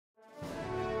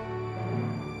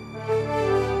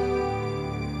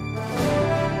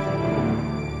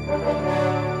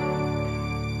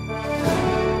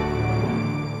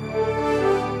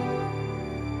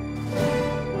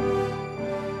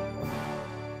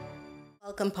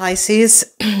Welcome,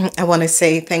 Pisces. I want to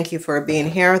say thank you for being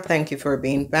here. Thank you for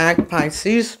being back,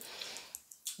 Pisces.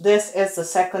 This is the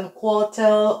second quarter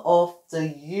of the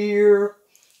year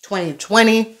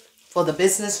 2020 for the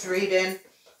business reading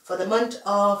for the month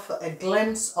of a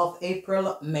glimpse of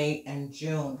April, May, and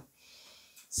June.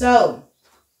 So,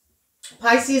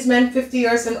 Pisces men 50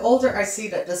 years and older, I see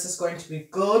that this is going to be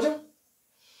good.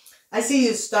 I see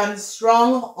you stand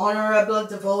strong, honorable,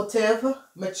 devotive,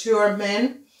 mature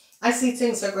men. I see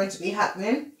things are going to be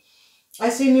happening. I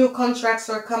see new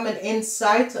contracts are coming in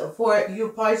sight for you,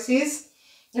 Pisces.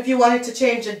 If you wanted to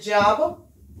change a job,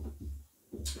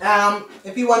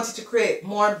 if you wanted to create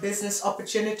more business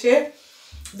opportunity,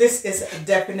 this is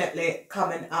definitely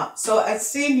coming up. So I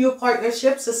see new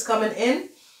partnerships is coming in.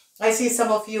 I see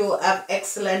some of you have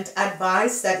excellent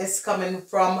advice that is coming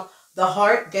from the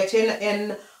heart, getting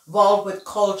involved with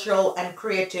cultural and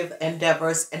creative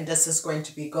endeavors, and this is going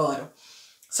to be good.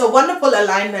 So wonderful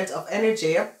alignment of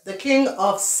energy. The king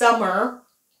of summer,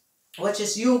 which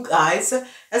is you guys,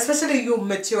 especially you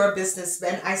mature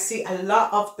businessmen. I see a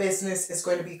lot of business is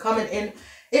going to be coming in.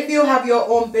 If you have your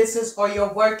own business or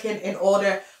you're working in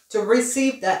order to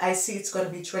receive that, I see it's going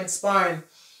to be transpiring.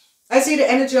 I see the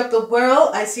energy of the world.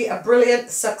 I see a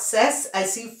brilliant success. I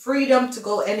see freedom to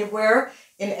go anywhere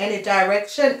in any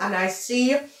direction. And I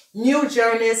see new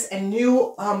journeys and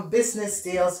new business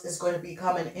deals is going to be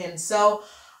coming in. So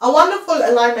a wonderful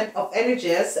alignment of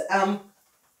energies.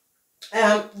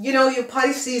 You know, you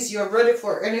Pisces, you're ready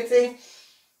for anything.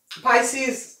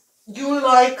 Pisces, you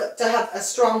like to have a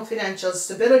strong financial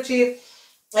stability.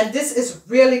 And this is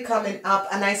really coming up.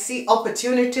 And I see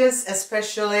opportunities,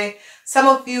 especially some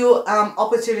of you,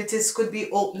 opportunities could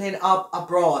be opening up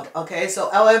abroad. Okay,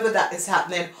 so however that is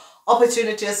happening,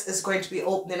 opportunities is going to be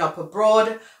opening up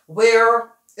abroad,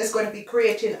 where it's going to be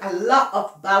creating a lot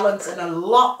of balance and a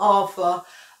lot of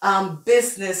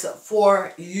business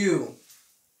for you.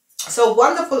 So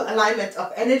wonderful alignment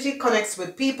of energy, connects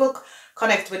with people,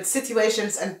 connect with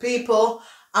situations and people,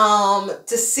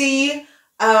 to see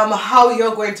how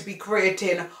you're going to be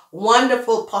creating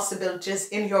wonderful possibilities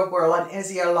in your world and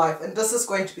in your life. And this is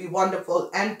going to be wonderful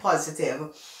and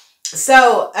positive.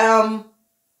 So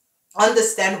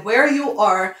understand where you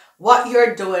are, what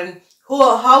you're doing,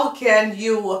 how can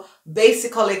you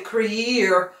basically create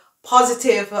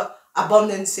positive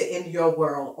abundance in your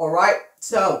world. All right,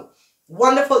 so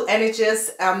wonderful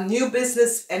energies, new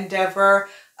business endeavor,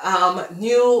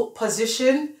 new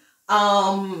position.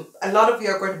 A lot of you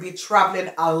are going to be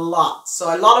traveling a lot,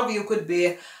 so a lot of you could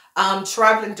be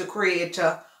traveling to create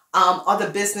other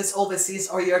business overseas,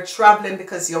 or you're traveling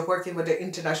because you're working with an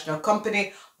international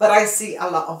company. But I see a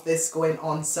lot of this going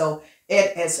on, so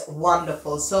it is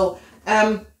wonderful. So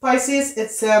Pisces,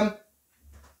 it's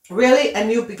really a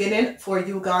new beginning for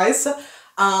you guys,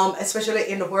 especially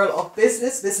in the world of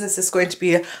business. Business is going to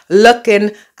be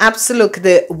looking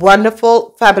absolutely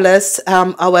wonderful, fabulous.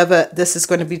 However, this is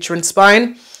going to be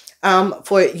transpiring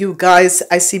for you guys.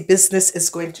 I see business is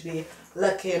going to be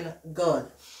looking good.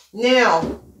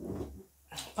 Now,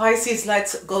 Pisces,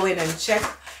 let's go in and check.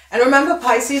 And remember,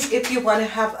 Pisces, if you want to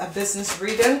have a business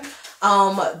reading,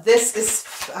 this is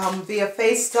via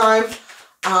FaceTime.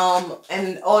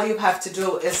 And all you have to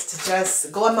do is to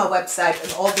just go on my website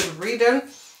and order the reading.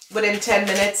 Within 10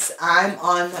 minutes, I'm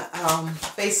on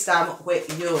FaceTime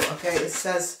with you. Okay, it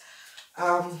says,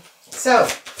 so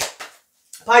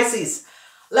Pisces,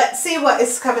 let's see what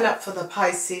is coming up for the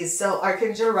Pisces. So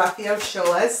Archangel Raphael,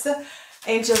 show us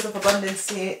angels of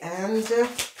abundance and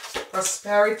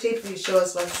prosperity. Please show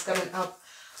us what's coming up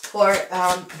for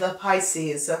the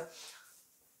Pisces.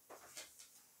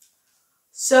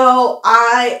 So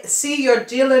I see you're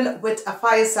dealing with a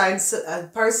fire sign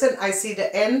person. I see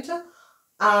the end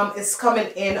is coming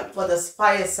in for this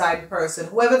fire sign person.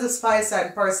 Whoever this fire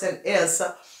sign person is,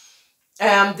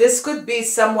 this could be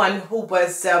someone who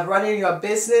was running your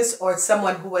business, or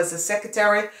someone who was a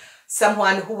secretary,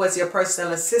 someone who was your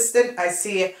personal assistant. I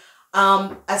see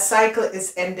a cycle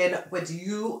is ending with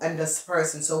you and this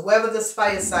person. So whoever this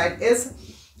fire sign is,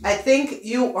 I think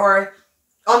you are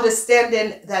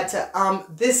understanding that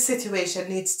this situation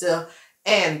needs to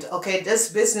end. Okay,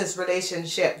 this business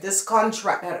relationship, this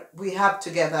contract that we have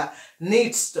together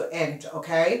needs to end.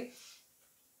 Okay,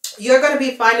 you're going to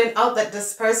be finding out that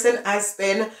this person has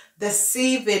been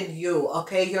deceiving you.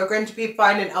 Okay, you're going to be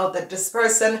finding out that this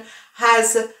person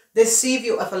has deceived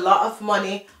you of a lot of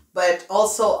money, but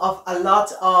also of a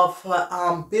lot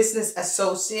of business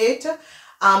associate.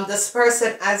 This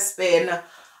person has been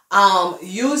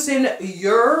using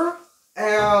your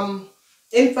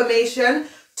information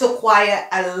to acquire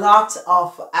a lot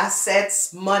of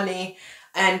assets, money,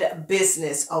 and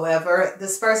business. However,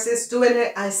 this person is doing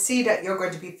it. I see that you're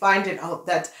going to be finding out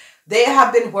that they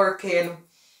have been working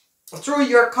through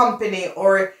your company,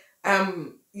 or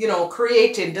you know,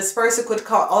 creating. This person could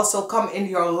also come in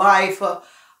your life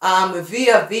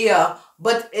via,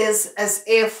 but is as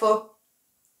if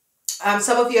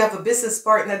some of you have a business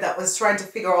partner that was trying to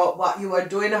figure out what you are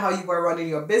doing, how you were running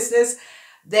your business.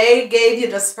 They gave you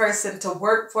this person to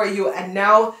work for you, and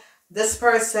now this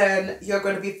person, you're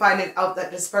going to be finding out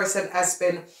that this person has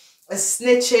been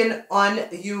snitching on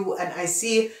you, and I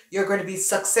see you're going to be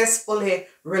successfully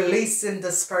releasing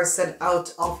this person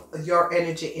out of your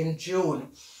energy in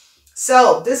June.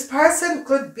 So this person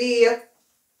could be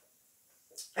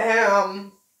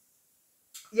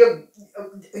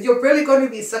you're really going to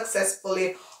be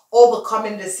successfully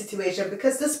overcoming this situation,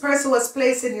 because this person was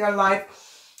placed in your life,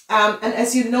 and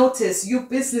as you notice, you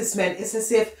businessmen, it's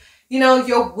as if, you know,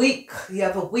 you're weak. You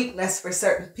have a weakness for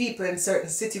certain people in certain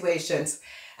situations,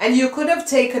 and you could have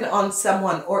taken on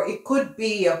someone, or it could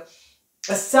be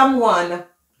someone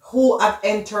who have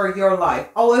entered your life.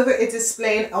 However it is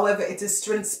plain, however it is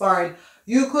transpiring,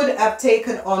 you could have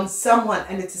taken on someone,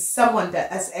 and it is someone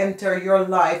that has entered your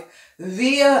life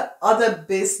via other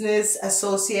business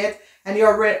associate, and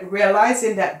you're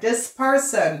realizing that this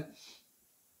person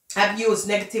have used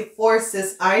negative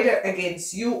forces either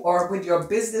against you or with your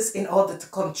business in order to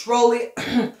control it,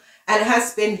 and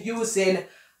has been using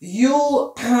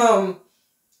you to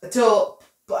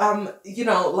you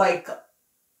know, like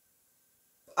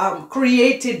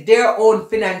created their own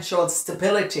financial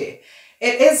stability.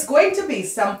 It is going to be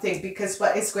something, because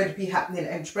what is going to be happening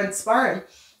and transpiring,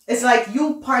 it's like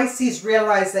you Pisces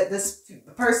realize that this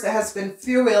person has been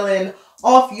fueling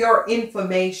off your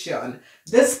information.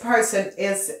 This person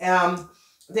is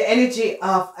the energy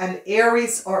of an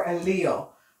Aries or a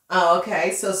Leo.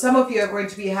 Okay, so some of you are going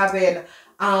to be having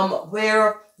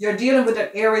where you're dealing with an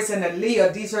Aries and a Leo.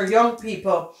 These are young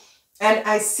people, and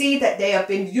I see that they have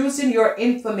been using your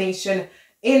information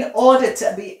in order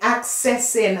to be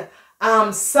accessing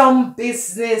some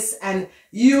business and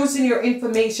using your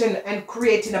information and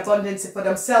creating abundance for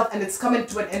themselves. And it's coming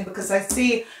to an end, because I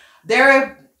see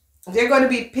they're going to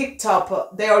be picked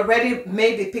up. They already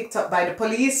may be picked up by the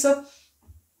police,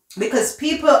 because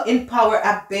people in power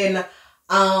have been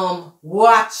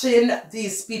watching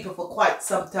these people for quite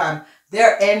some time.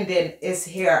 Their ending is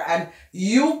here, and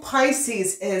you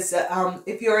Pisces is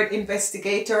if you're an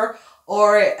investigator,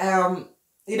 or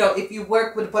you know, if you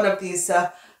work with one of these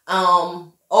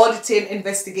auditing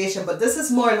investigation, but this is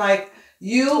more like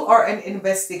you are an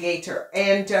investigator,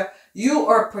 and you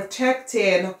are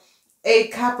protecting a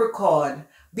Capricorn,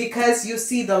 because you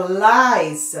see the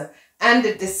lies and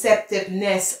the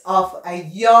deceptiveness of a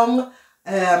young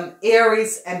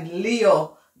Aries and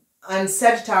Leo and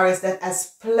Sagittarius that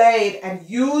has played and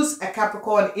used a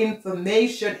Capricorn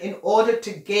information in order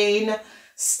to gain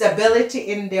stability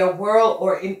in their world,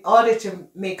 or in order to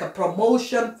make a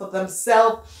promotion for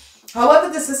themselves.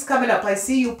 However this is coming up, I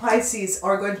see you Pisces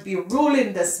are going to be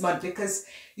ruling this month, because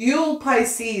you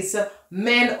Pisces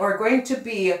men are going to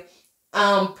be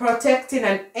protecting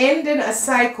and ending a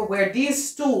cycle where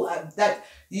these two that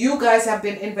you guys have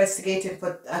been investigating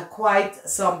for quite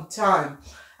some time.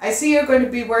 I see you're going to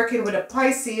be working with a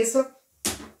Pisces,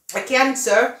 a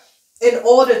Cancer, in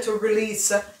order to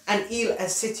release and heal a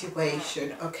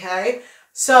situation. Okay,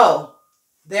 so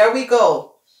there we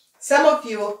go. Some of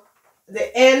you,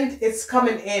 the end is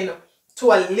coming in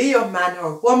to a Leo man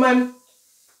or woman,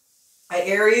 a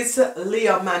Aries,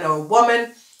 Leo man or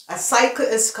woman. A cycle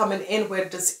is coming in where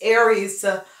this Aries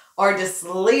or this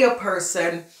Leo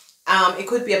person, it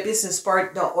could be a business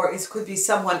partner, or it could be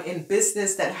someone in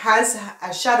business that has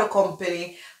a shadow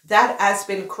company that has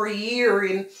been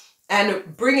creating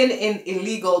and bringing in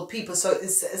illegal people. So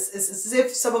it's as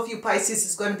if some of you Pisces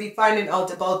is going to be finding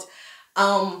out about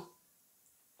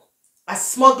a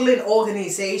smuggling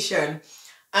organization,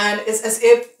 and it's as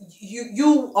if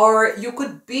you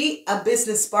could be a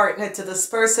business partner to this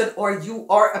person, or you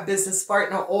are a business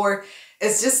partner, or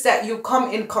it's just that you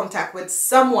come in contact with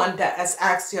someone that has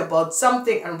asked you about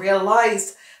something and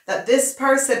realize that this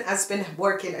person has been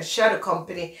working a shadow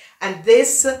company, and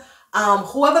this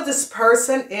whoever this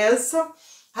person is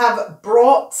have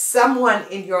brought someone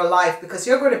in your life, because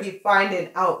you're going to be finding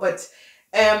out. But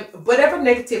whatever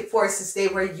negative forces they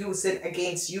were using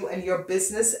against you and your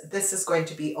business, this is going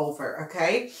to be over.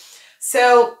 Okay,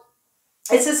 so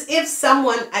it's as if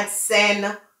someone had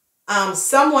sent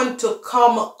someone to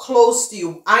come close to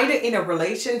you, either in a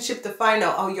relationship to find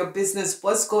out how your business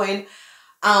was going,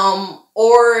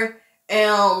 or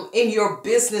in your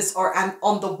business or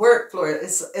on the work floor.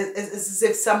 It's as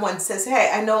if someone says,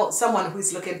 hey, I know someone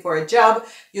who's looking for a job.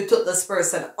 You took this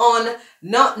person on,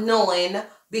 not knowing,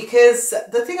 because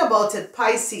the thing about it,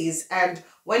 Pisces, and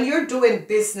when you're doing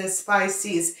business,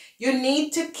 Pisces, you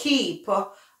need to keep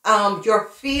your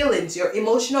feelings, your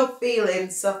emotional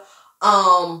feelings,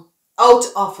 out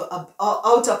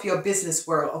of your business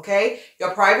world. Okay,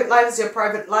 your private life is your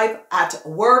private life. At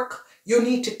work, you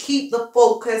need to keep the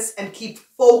focus and keep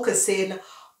focusing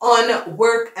on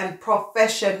work and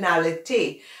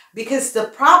professionality, because the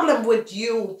problem with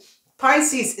you,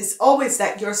 Pisces, is always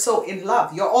that you're so in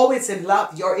love. You're always in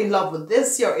love. You're in love with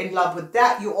this. You're in love with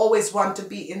that. You always want to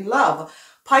be in love.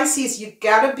 Pisces, you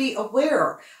gotta be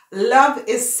aware. Love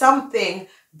is something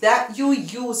that you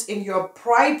use in your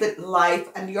private life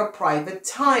and your private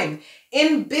time.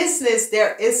 In business,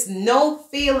 there is no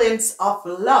feelings of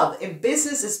love. In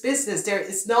business is business. There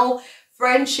is no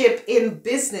friendship in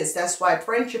business. That's why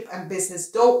friendship and business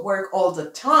don't work all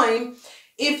the time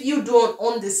if you don't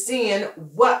understand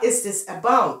what is this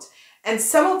about. And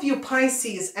some of you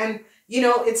Pisces, and you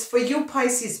know, it's for you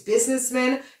Pisces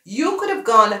businessmen, you could have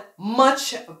gone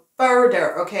much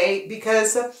further, okay?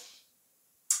 Because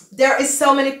there is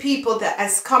so many people that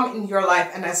has come in your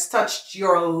life and has touched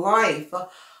your life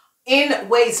in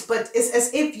ways, but it's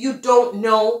as if you don't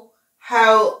know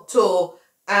how to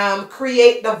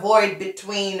create the void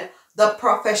between the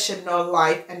professional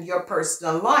life and your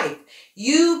personal life.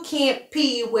 You can't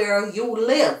pee where you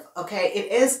live, okay?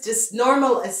 It is just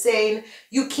normal as saying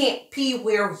you can't pee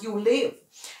where you live.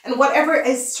 And whatever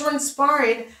is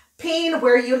transpiring, peeing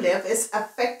where you live is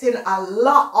affecting a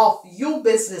lot of you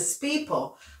business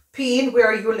people. Peeing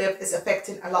where you live is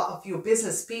affecting a lot of you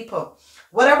business people.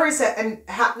 Whatever is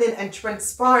happening and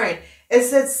transpiring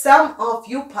is that some of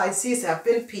you Pisces have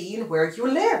been peeing where you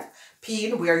live,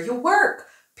 peeing where you work.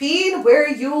 Peeing where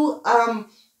you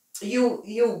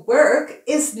work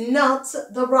is not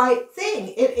the right thing.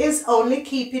 It is only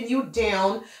keeping you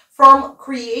down from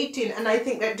creating. And I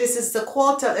think that this is the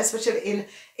quarter, especially in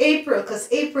April,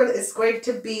 because April is going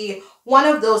to be one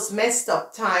of those messed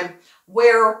up time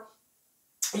where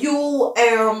you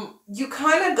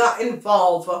kind of got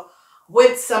involved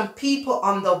with some people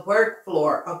on the work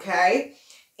floor, okay?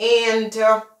 And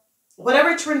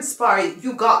whatever transpired,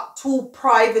 you got too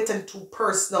private and too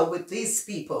personal with these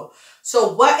people.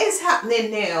 So what is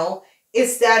happening now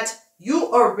is that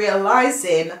you are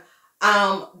realizing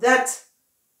that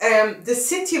the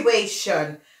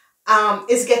situation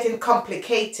is getting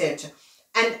complicated,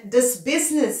 and this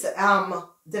business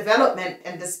development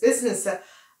and this business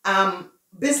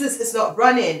is not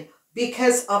running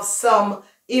because of some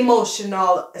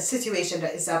emotional situation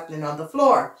that is happening on the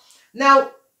floor.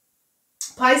 Now,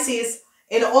 Pisces,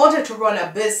 in order to run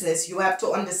a business, you have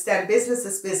to understand business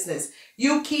is business.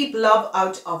 You keep love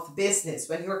out of business.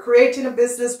 When you're creating a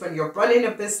business, when you're running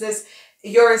a business,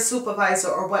 you're a supervisor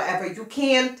or whatever,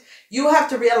 you have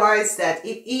to realize that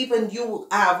if even you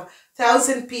have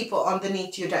 1,000 people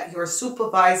underneath you that you're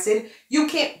supervising, you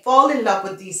can't fall in love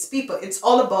with these people. It's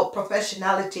all about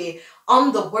professionality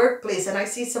on the workplace. And I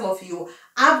see some of you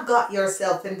have got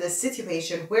yourself in this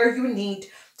situation where you need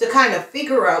to kind of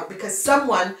figure out, because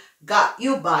someone got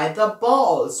you by the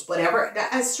balls. Whatever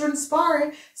that has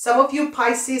transpired, some of you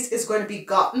Pisces is going to be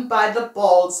gotten by the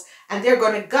balls, and they're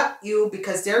going to gut you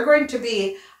because they're going to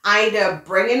be either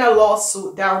bringing a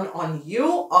lawsuit down on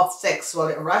you of sexual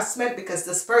harassment, because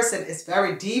this person is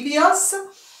very devious.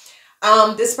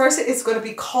 This person is going to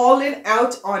be calling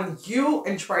out on you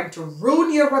and trying to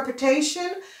ruin your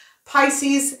reputation.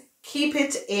 Pisces, keep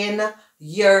it in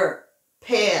your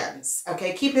pants,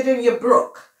 okay? Keep it in your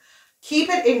brook. Keep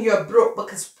it in your brook,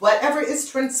 because whatever is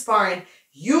transpiring,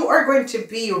 you are going to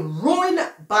be ruined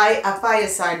by a fire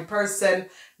sign person,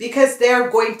 because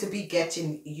they're going to be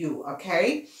getting you,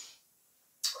 okay?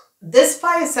 This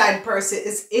fire sign person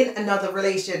is in another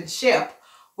relationship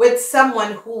with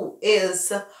someone who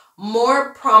is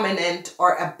more prominent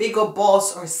or a bigger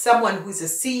boss, or someone who's a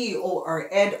CEO or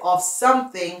head of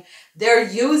something. They're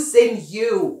using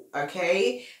you,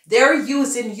 okay? They're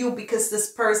using you because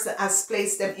this person has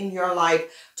placed them in your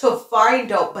life to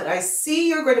find out. But I see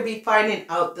you're going to be finding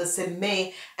out this in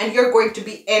May, and you're going to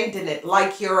be ending it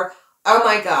like you're, oh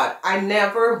my God, I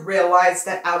never realized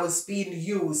that I was being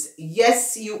used.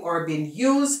 Yes, you are being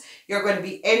used. You're going to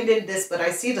be ending this, but I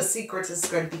see the secret is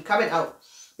going to be coming out,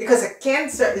 because a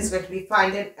Cancer is going to be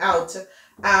finding out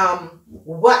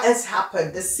what has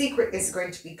happened. The secret is going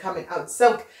to be coming out.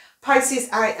 So Pisces,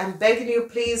 I am begging you,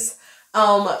 please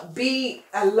be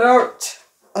alert,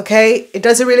 okay? It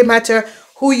doesn't really matter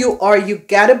who you are. You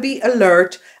gotta be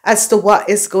alert as to what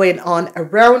is going on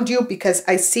around you, because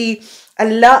I see a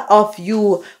lot of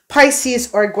you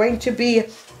Pisces are going to be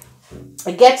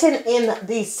getting in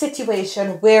the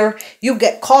situation where you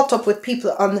get caught up with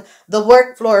people on the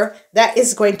work floor that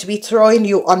is going to be throwing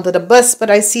you under the bus. But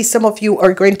I see some of you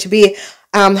are going to be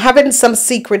having some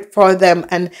secret for them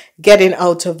and getting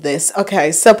out of this.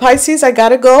 Okay, so Pisces, I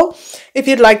gotta go. If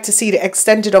you'd like to see the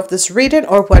extended of this reading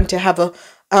or want to have a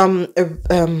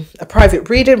private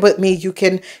reading with me, you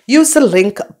can use the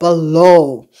link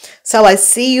below. So I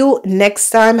see you next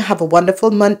time. Have a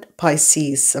wonderful month,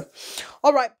 Pisces.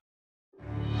 All right.